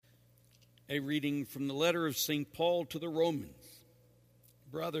A reading from the letter of St. Paul to the Romans.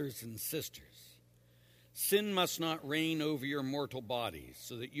 Brothers and sisters, sin must not reign over your mortal bodies,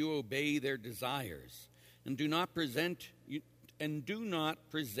 so that you obey their desires, and do not present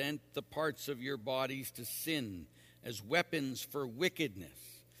the parts of your bodies to sin as weapons for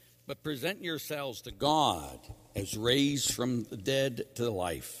wickedness, but present yourselves to God as raised from the dead to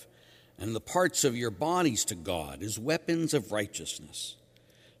life, and the parts of your bodies to God as weapons of righteousness.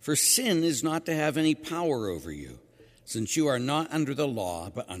 For sin is not to have any power over you, since you are not under the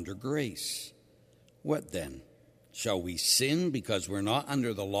law, but under grace. What then? Shall we sin because we're not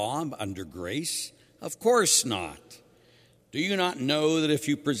under the law, but under grace? Of course not. Do you not know that if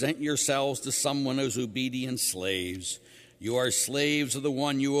you present yourselves to someone as obedient slaves, you are slaves of the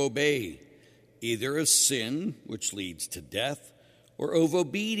one you obey, either of sin, which leads to death, or of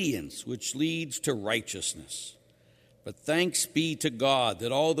obedience, which leads to righteousness? But thanks be to God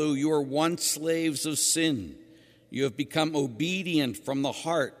that although you were once slaves of sin, you have become obedient from the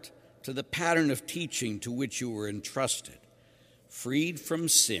heart to the pattern of teaching to which you were entrusted. Freed from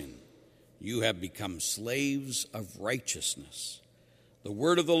sin, you have become slaves of righteousness. The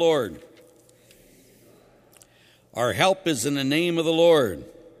word of the Lord. Our help is in the name of the Lord.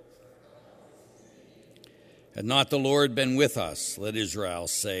 Had not the Lord been with us, let Israel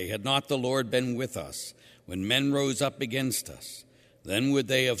say, had not the Lord been with us, when men rose up against us, then would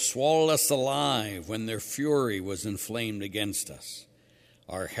they have swallowed us alive when their fury was inflamed against us.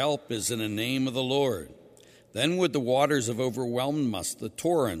 Our help is in the name of the Lord. Then would the waters have overwhelmed us, the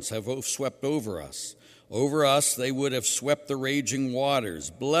torrents have swept over us. Over us they would have swept the raging waters.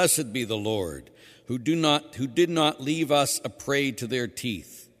 Blessed be the Lord, who did not leave us a prey to their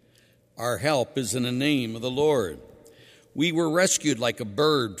teeth. Our help is in the name of the Lord. We were rescued like a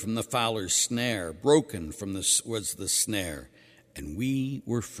bird from the fowler's snare. Broken was the snare, and we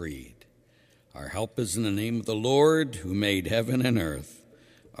were freed. Our help is in the name of the Lord, who made heaven and earth.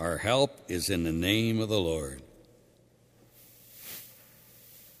 Our help is in the name of the Lord.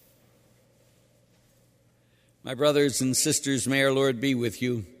 My brothers and sisters, may our Lord be with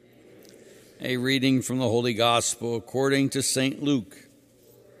you. A reading from the Holy Gospel according to St. Luke.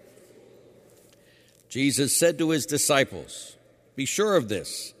 Jesus said to his disciples, "Be sure of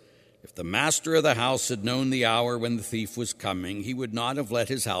this, if the master of the house had known the hour when the thief was coming, he would not have let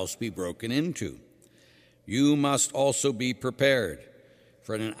his house be broken into. You must also be prepared,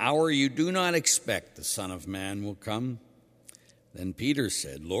 for in an hour you do not expect the Son of Man will come." Then Peter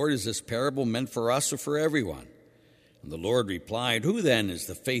said, "Lord, is this parable meant for us or for everyone?" And the Lord replied, "Who then is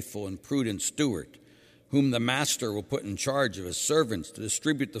the faithful and prudent steward, whom the master will put in charge of his servants to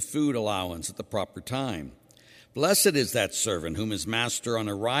distribute the food allowance at the proper time? Blessed is that servant whom his master on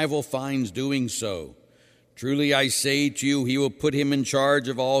arrival finds doing so. Truly I say to you, he will put him in charge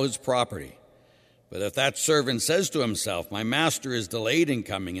of all his property. But if that servant says to himself, 'My master is delayed in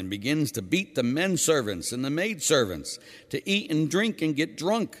coming,' and begins to beat the men servants and the maid servants, to eat and drink and get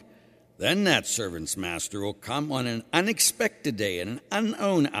drunk, then that servant's master will come on an unexpected day and an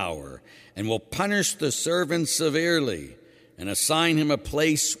unknown hour, and will punish the servant severely and assign him a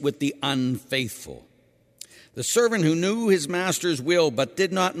place with the unfaithful. The servant who knew his master's will but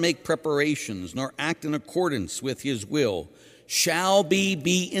did not make preparations nor act in accordance with his will shall be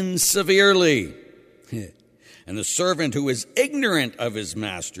beaten severely. And the servant who is ignorant of his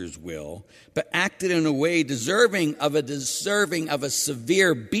master's will but acted in a way deserving of a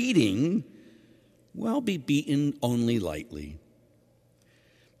severe beating will be beaten only lightly.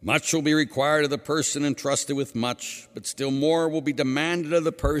 Much will be required of the person entrusted with much, but still more will be demanded of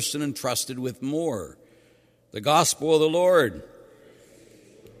the person entrusted with more." The Gospel of the Lord.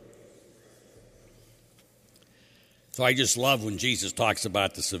 So I just love when Jesus talks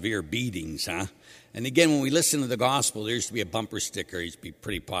about the severe beatings, And again, when we listen to the Gospel, there used to be a bumper sticker. It used to be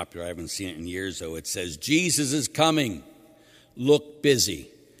pretty popular. I haven't seen it in years, though. It says, "Jesus is coming. Look busy."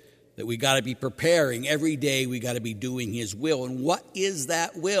 That we got to be preparing every day. We got to be doing his will. And what is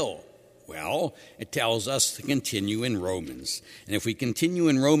that will? Well, it tells us to continue in Romans. And if we continue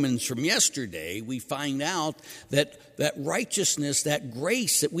in Romans from yesterday, we find out that righteousness, that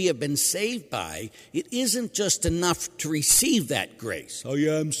grace that we have been saved by, it isn't just enough to receive that grace. "Oh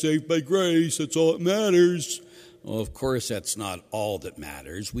yeah, I'm saved by grace. That's all that matters." Well, of course, that's not all that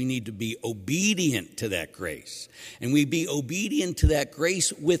matters. We need to be obedient to that grace. And we be obedient to that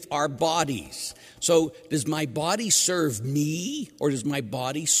grace with our bodies. So does my body serve me, or does my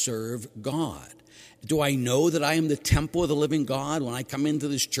body serve God? Do I know that I am the temple of the living God? When I come into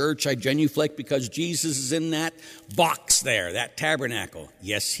this church, I genuflect because Jesus is in that box there, that tabernacle.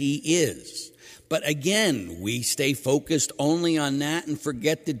 Yes, he is. But again, we stay focused only on that and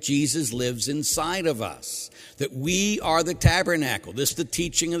forget that Jesus lives inside of us, that we are the tabernacle. This is the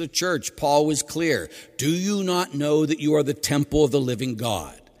teaching of the church. Paul was clear. Do you not know that you are the temple of the living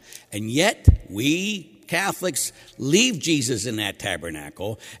God? And yet, we Catholics leave Jesus in that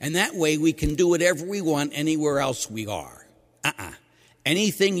tabernacle, and that way we can do whatever we want anywhere else we are.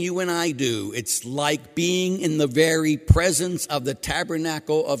 Anything you and I do, it's like being in the very presence of the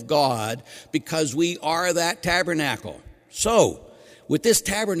tabernacle of God, because we are that tabernacle. So, with this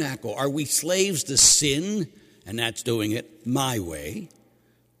tabernacle, are we slaves to sin, and that's doing it my way?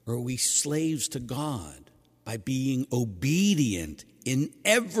 Or are we slaves to God by being obedient in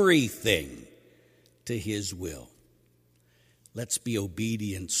everything to his will? Let's be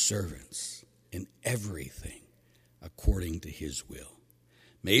obedient servants in everything according to his will.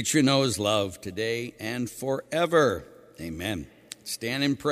 May you know his love today and forever. Amen. Stand in prayer.